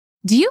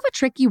Do you have a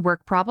tricky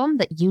work problem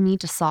that you need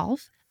to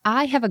solve?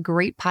 I have a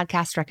great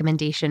podcast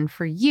recommendation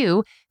for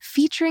you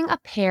featuring a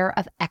pair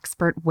of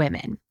expert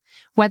women.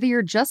 Whether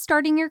you're just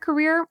starting your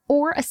career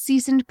or a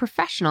seasoned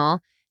professional,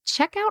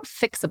 check out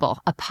Fixable,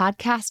 a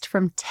podcast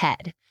from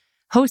TED.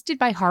 Hosted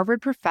by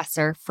Harvard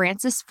professor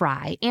Frances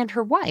Frei and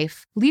her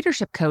wife,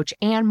 leadership coach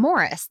Anne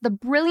Morris, the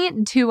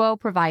brilliant duo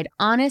provide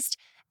honest,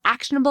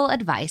 actionable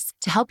advice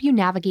to help you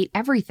navigate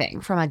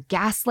everything from a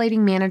gaslighting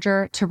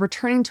manager to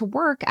returning to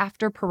work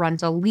after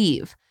parental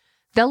leave.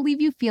 They'll leave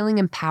you feeling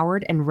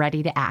empowered and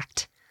ready to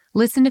act.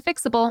 Listen to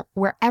Fixable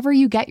wherever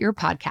you get your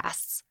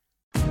podcasts.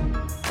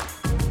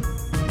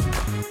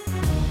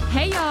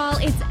 Hey y'all,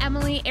 it's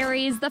Emily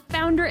Aries, the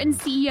founder and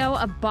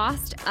CEO of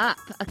Bossed Up,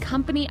 a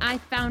company I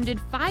founded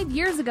 5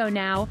 years ago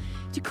now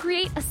to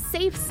create a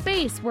safe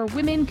space where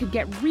women could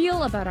get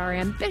real about our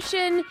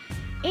ambition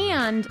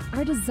and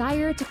our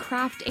desire to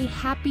craft a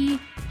happy,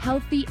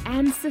 healthy,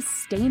 and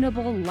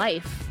sustainable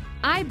life.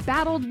 I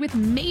battled with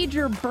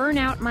major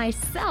burnout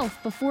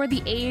myself before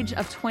the age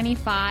of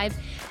 25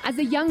 as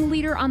a young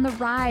leader on the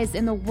rise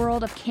in the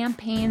world of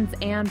campaigns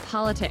and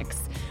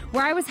politics,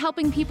 where I was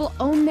helping people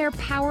own their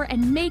power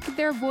and make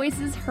their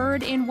voices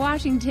heard in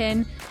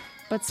Washington,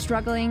 but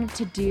struggling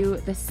to do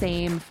the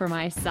same for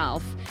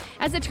myself.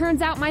 As it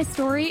turns out, my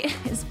story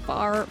is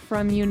far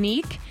from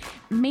unique.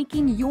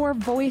 Making your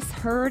voice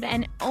heard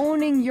and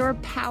owning your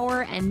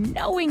power and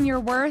knowing your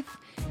worth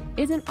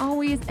isn't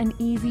always an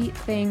easy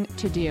thing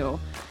to do.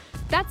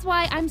 That's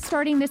why I'm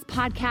starting this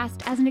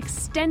podcast as an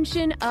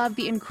extension of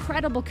the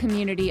incredible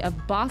community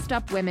of bossed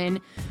up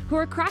women who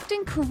are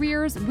crafting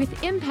careers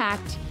with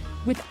impact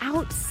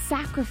without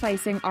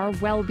sacrificing our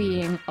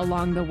well-being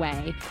along the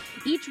way.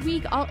 Each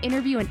week, I'll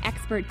interview an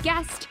expert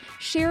guest,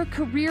 share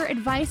career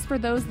advice for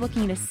those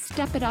looking to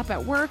step it up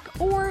at work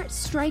or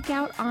strike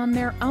out on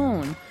their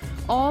own,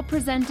 all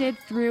presented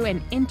through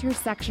an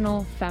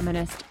intersectional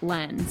feminist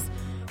lens.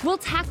 We'll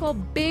tackle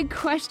big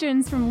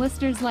questions from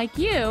listeners like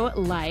you,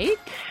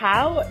 like,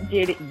 how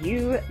did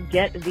you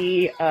get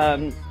the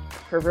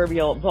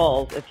proverbial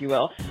balls, if you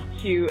will,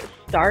 to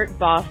start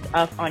Bossed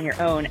Up on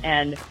your own?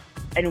 And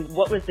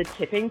what was the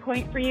tipping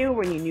point for you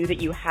when you knew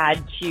that you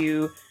had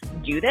to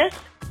do this?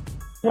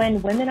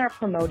 When women are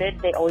promoted,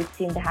 they always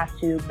seem to have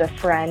to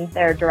befriend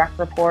their direct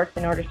reports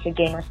in order to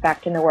gain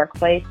respect in the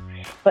workplace,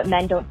 but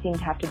men don't seem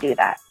to have to do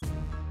that.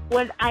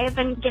 Would I have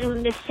been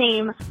getting the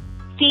same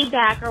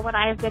feedback, or would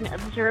I have been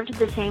observed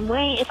the same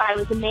way if I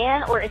was a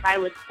man or if I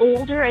was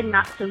older and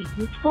not so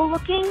youthful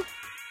looking?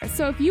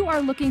 So if you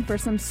are looking for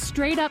some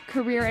straight up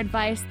career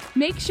advice,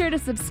 make sure to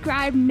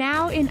subscribe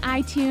now in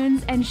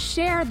iTunes and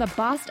share the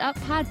Bossed Up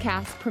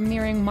podcast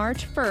premiering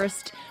March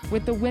 1st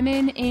with the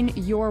women in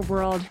your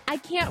world. I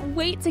can't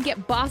wait to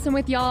get bossing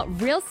with y'all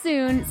real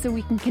soon so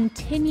we can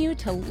continue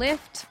to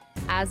lift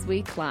as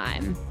we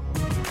climb.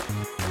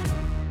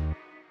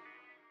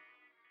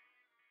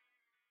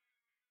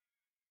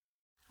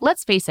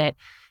 Let's face it,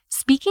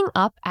 speaking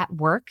up at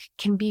work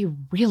can be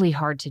really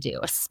hard to do,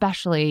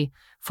 especially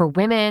for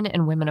women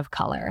and women of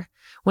color.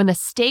 When the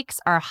stakes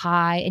are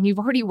high and you've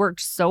already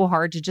worked so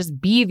hard to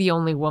just be the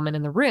only woman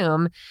in the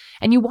room,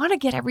 and you want to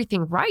get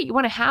everything right, you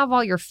want to have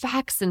all your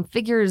facts and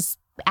figures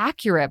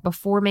accurate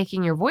before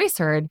making your voice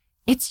heard,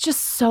 it's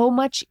just so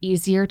much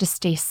easier to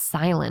stay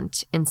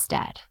silent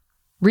instead.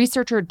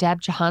 Researcher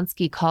Deb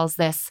Jahansky calls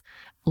this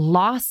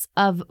loss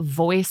of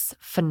voice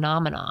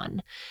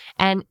phenomenon.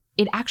 And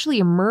it actually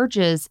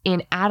emerges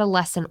in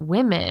adolescent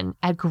women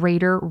at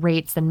greater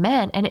rates than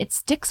men, and it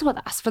sticks with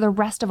us for the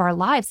rest of our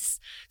lives.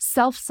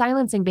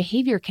 Self-silencing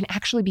behavior can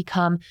actually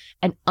become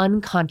an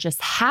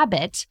unconscious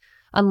habit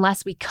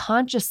unless we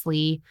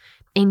consciously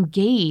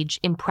engage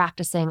in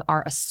practicing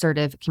our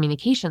assertive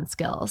communication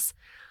skills.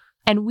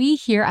 And we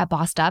here at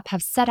Bossed Up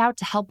have set out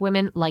to help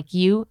women like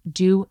you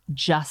do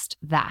just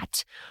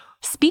that.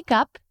 Speak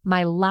Up,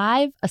 my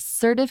live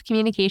assertive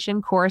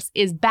communication course,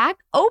 is back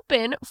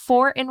open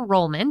for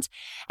enrollment,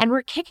 and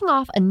we're kicking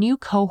off a new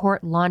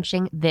cohort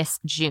launching this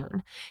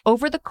June.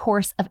 Over the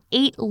course of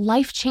 8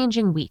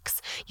 life-changing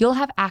weeks, you'll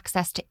have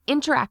access to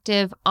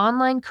interactive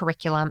online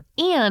curriculum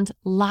and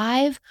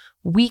live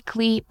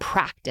weekly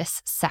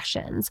practice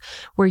sessions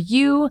where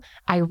you,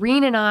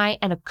 Irene, and I,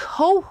 and a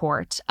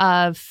cohort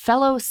of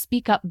fellow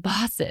Speak Up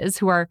bosses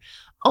who are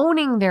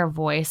owning their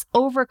voice,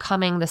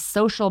 overcoming the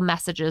social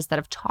messages that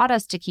have taught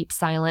us to keep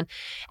silent,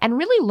 and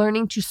really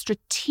learning to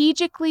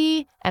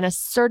strategically and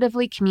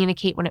assertively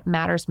communicate when it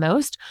matters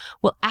most,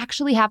 will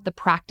actually have the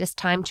practice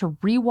time to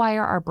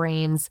rewire our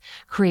brains,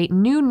 create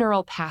new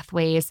neural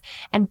pathways,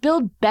 and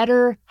build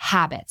better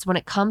habits when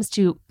it comes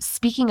to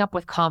speaking up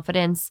with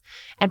confidence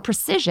and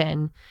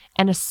precision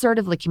and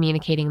assertively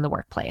communicating in the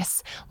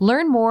workplace.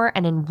 Learn more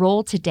and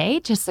enroll today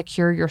to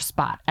secure your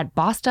spot at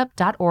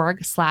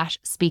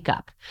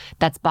bossedup.org/speakup.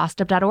 That's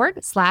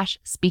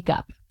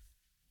bossedup.org/speakup.